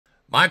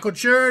Michael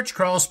Church,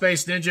 Crawl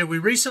Space Ninja. We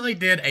recently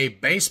did a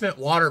basement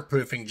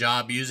waterproofing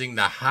job using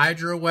the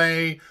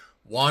Hydraway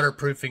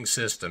waterproofing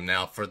system.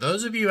 Now, for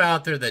those of you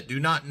out there that do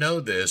not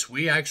know this,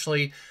 we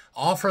actually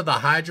offer the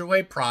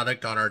Hydraway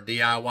product on our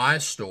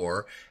DIY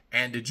store.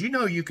 And did you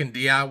know you can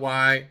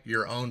DIY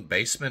your own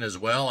basement as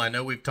well? I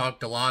know we've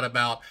talked a lot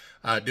about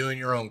doing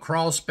your own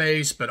crawl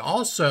space, but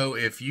also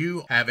if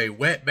you have a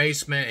wet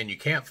basement and you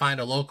can't find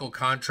a local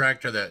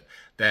contractor that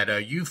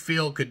you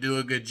feel could do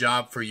a good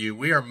job for you,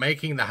 we are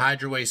making the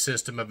Hydraway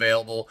system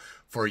available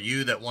for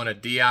you that want to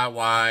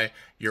DIY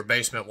your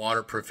basement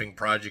waterproofing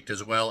project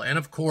as well. And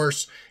of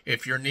course,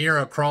 if you're near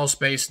a Crawl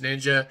Space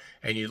Ninja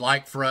and you'd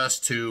like for us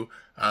to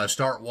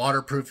start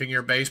waterproofing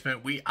your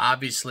basement, we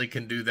obviously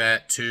can do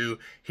that too.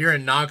 Here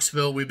in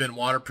Knoxville, we've been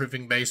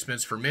waterproofing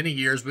basements for many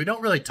years. We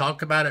don't really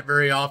talk about it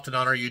very often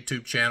on our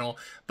YouTube channel,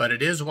 but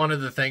it is one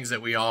of the things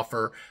that we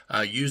offer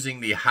using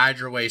the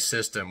Hydraway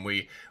system.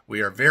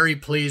 We are very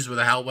pleased with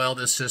how well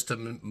this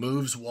system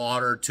moves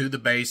water to the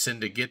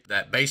basin to get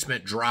that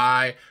basement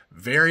dry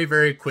very,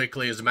 very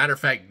quickly. As a matter of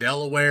fact,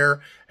 Delaware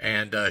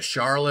and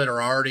Charlotte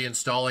are already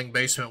installing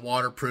basement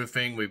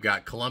waterproofing. We've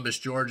got Columbus,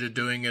 Georgia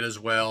doing it as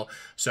well.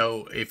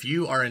 So if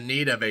you are in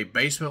need of a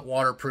basement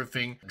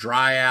waterproofing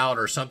dry out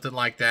or something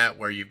like that,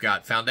 where you've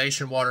got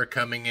foundation water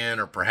coming in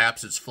or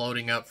perhaps it's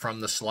floating up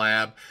from the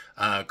slab,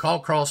 call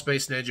Crawl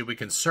Space Ninja. We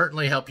can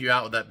certainly help you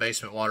out with that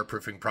basement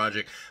waterproofing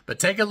project. But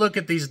take a look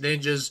at these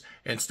ninjas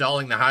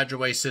installing the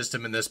Hydraway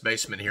system in this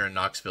basement here in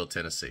Knoxville,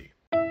 Tennessee.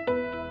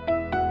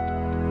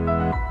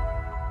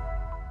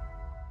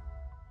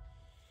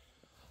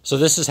 So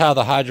this is how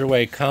the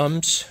Hydraway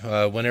comes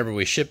whenever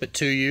we ship it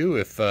to you.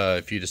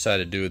 If you decide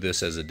to do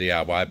this as a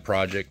DIY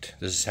project,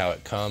 this is how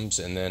it comes,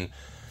 and then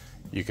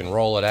you can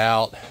roll it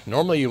out.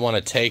 Normally you want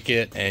to take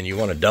it and you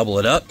want to double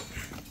it up.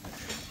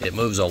 It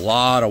moves a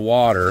lot of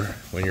water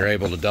when you're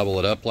able to double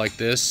it up like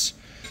this.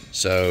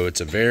 So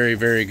it's a very,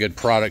 very good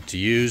product to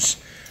use.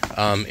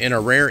 In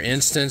a rare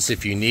instance,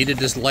 if you needed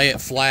to lay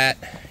it flat,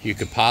 you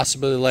could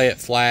possibly lay it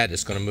flat.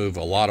 It's going to move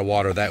a lot of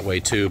water that way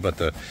too, but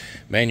the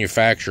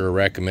manufacturer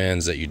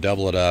recommends that you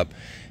double it up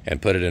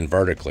and put it in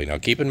vertically. Now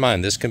keep in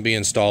mind, this can be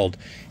installed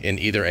in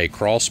either a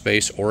crawl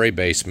space or a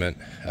basement.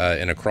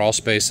 In a crawl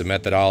space, the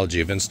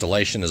methodology of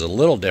installation is a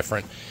little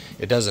different.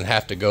 It doesn't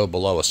have to go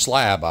below a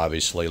slab,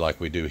 obviously, like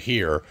we do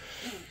here.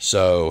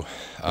 So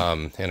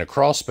in a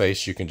crawl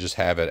space, you can just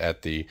have it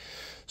at the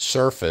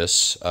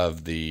surface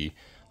of the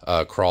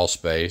crawl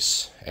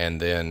space, and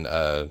then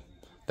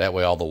that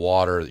way all the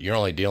water, you're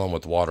only dealing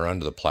with water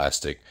under the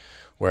plastic,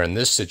 where in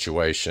this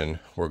situation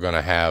we're going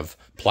to have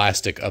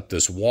plastic up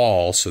this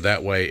wall, so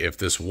that way if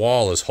this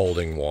wall is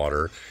holding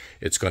water,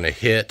 it's going to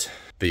hit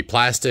the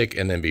plastic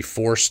and then be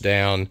forced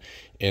down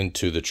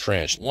into the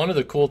trench. One of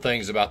the cool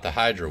things about the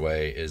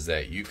Hydraway is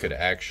that you could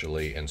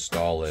actually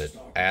install it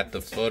at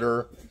the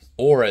footer,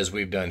 or as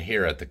we've done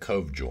here, at the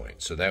cove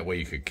joint, so that way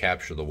you could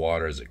capture the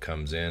water as it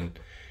comes in.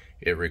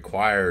 It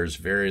requires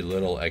very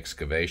little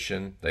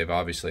excavation. They've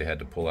obviously had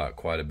to pull out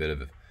quite a bit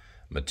of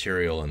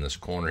material in this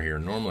corner here.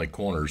 Normally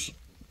corners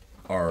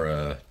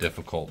are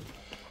difficult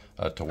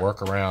to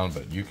work around,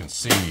 but you can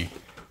see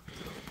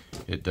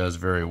it does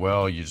very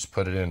well. You just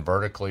put it in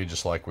vertically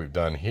just like we've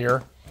done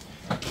here.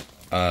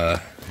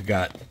 We've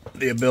got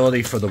the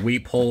ability for the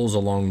weep holes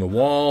along the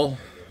wall,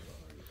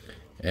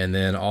 and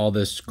then all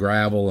this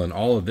gravel and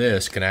all of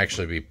this can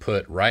actually be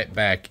put right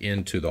back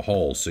into the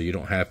hole, so you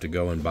don't have to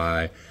go and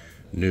buy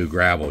new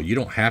gravel. You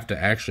don't have to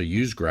actually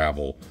use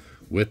gravel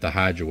with the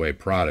Hydraway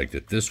product.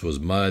 If this was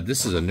mud,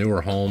 this is a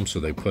newer home, so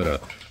they put a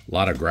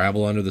lot of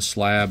gravel under the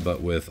slab,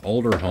 but with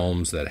older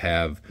homes that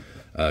have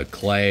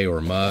clay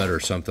or mud or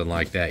something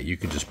like that, you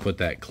can just put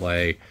that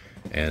clay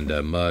and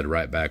mud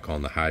right back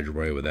on the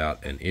Hydraway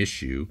without an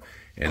issue.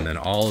 And then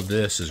all of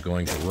this is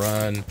going to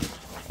run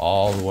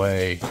all the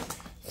way,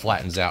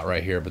 flattens out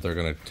right here, but they're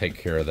going to take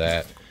care of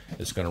that.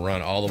 It's going to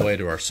run all the way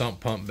to our sump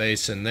pump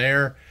basin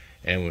there.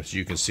 And as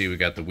you can see, we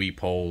got the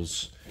weep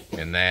holes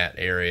in that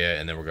area,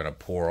 and then we're going to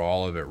pour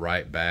all of it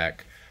right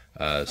back.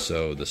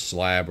 So the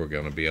slab, we're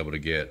going to be able to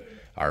get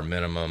our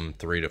minimum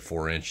 3 to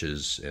 4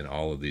 inches in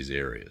all of these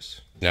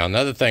areas. Now,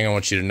 another thing I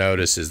want you to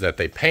notice is that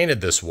they painted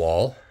this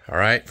wall. All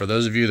right, for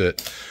those of you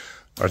that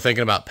are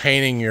thinking about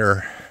painting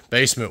your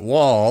basement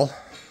wall,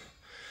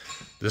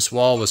 this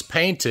wall was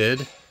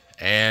painted,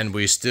 and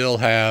we still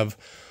have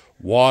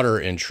water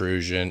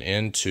intrusion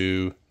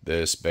into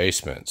this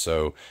basement.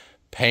 So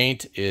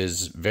paint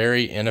is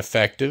very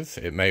ineffective.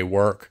 It may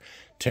work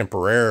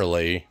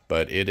temporarily,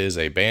 but it is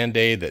a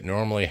band-aid that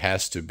normally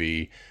has to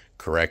be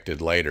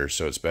corrected later.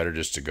 So it's better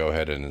just to go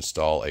ahead and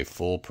install a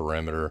full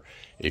perimeter,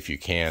 if you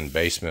can,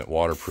 basement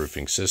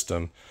waterproofing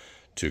system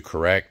to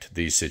correct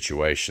these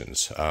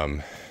situations.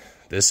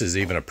 This is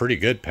even a pretty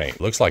good paint.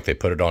 Looks like they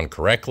put it on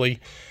correctly.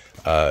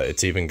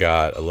 It's even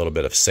got a little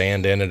bit of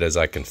sand in it, as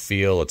I can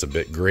feel. It's a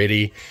bit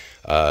gritty.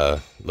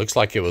 Looks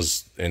like it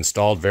was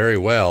installed very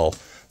well,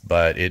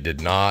 but it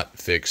did not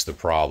fix the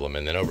problem.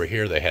 And then over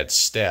here they had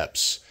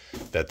steps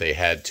that they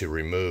had to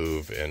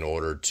remove in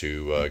order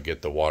to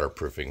get the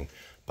waterproofing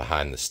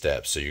behind the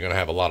steps. So you're going to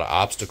have a lot of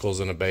obstacles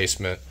in a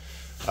basement,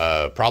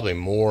 probably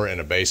more in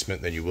a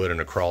basement than you would in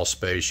a crawl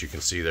space. You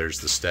can see there's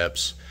the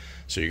steps.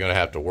 So you're going to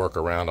have to work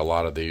around a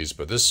lot of these.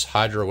 But this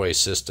Hydraway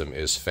system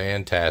is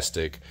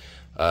fantastic.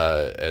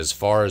 As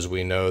far as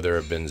we know, there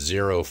have been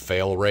 0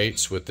 fail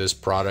rates with this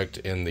product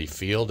in the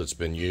field. It's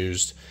been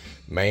used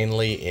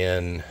mainly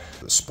in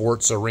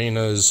sports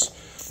arenas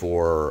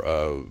for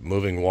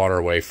moving water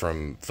away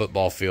from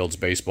football fields,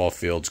 baseball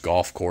fields,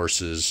 golf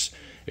courses.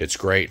 It's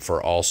great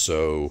for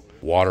also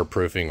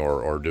waterproofing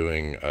or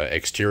doing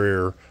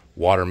exterior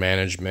water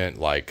management,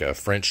 like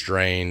French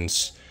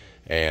drains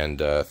and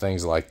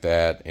things like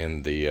that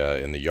in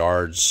the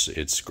yards.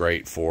 It's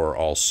great for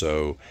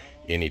also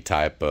any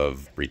type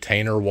of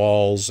retainer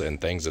walls and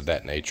things of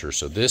that nature.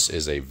 So this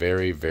is a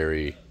very,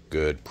 very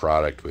good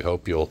product. We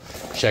hope you'll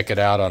check it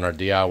out on our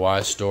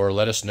DIY store.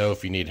 Let us know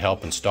if you need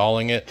help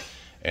installing it,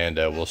 and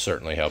we'll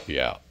certainly help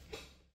you out.